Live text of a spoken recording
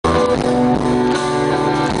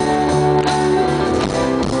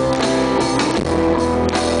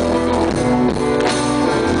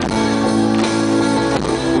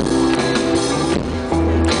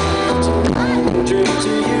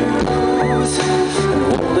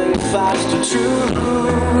life's the truth.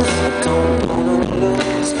 Don't wanna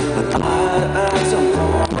lose, but as a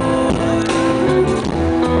boy,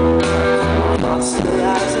 lost the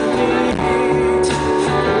lies and need.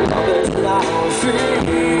 Love is now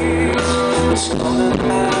free. It's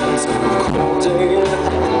coming as a cold day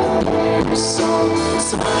in the sun.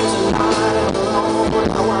 Sometimes I'm alone,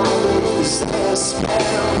 I wanna lose the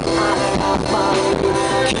spell. I have my own,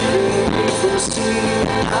 keeping me from seeing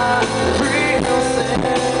a real thing.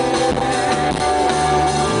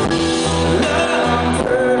 Love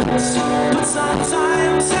hurts, but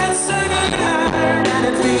sometimes it's a good hurt, and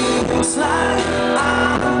it feels like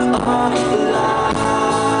I'm alive.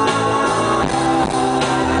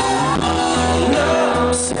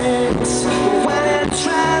 Love sings when it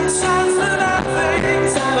transcends the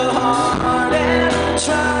nothings. Have a heart and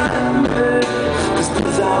try me, 'cause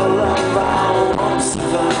without love I won't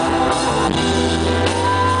survive.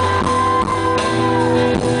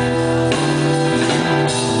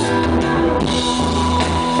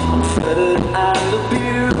 Fettered and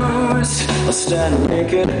abused, I'll stand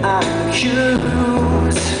naked and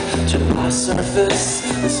accused. To my surface,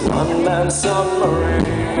 this unmanned submarine.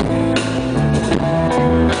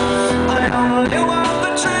 I only want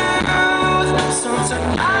the truth, so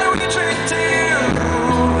tonight we drink to youth.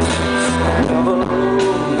 I'll never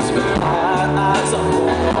lose, but my eyes are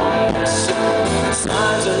open.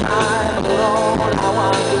 Signs and I'm alone, I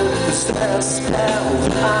wonder is there a spell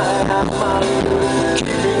that I have my own,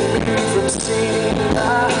 keeping me from seeing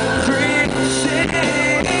everything.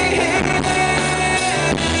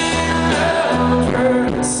 Love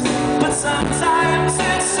hurts, but sometimes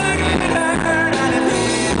it's a good hurt, and it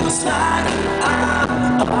feels like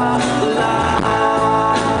I'm alive.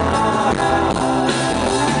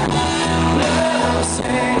 Love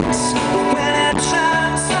sings when it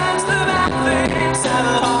transcends the bad things. Have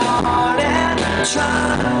a heart and try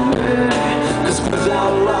me, 'cause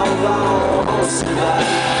without love I won't survive.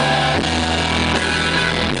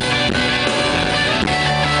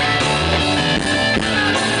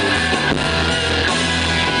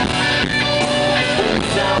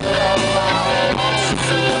 Without love I won't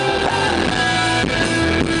survive.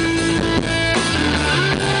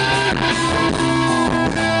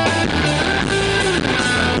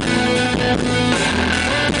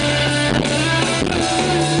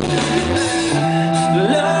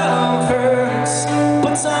 Love hurts,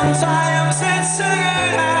 but sometimes it's a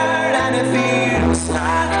good hurt, and it feels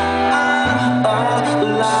like I'm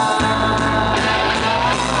alive.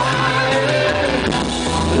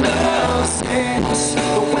 Love sings,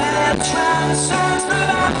 but when it transcends the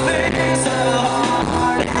nothings, a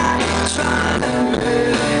heart and trying to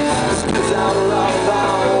live, 'cause without love I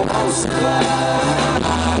won't survive.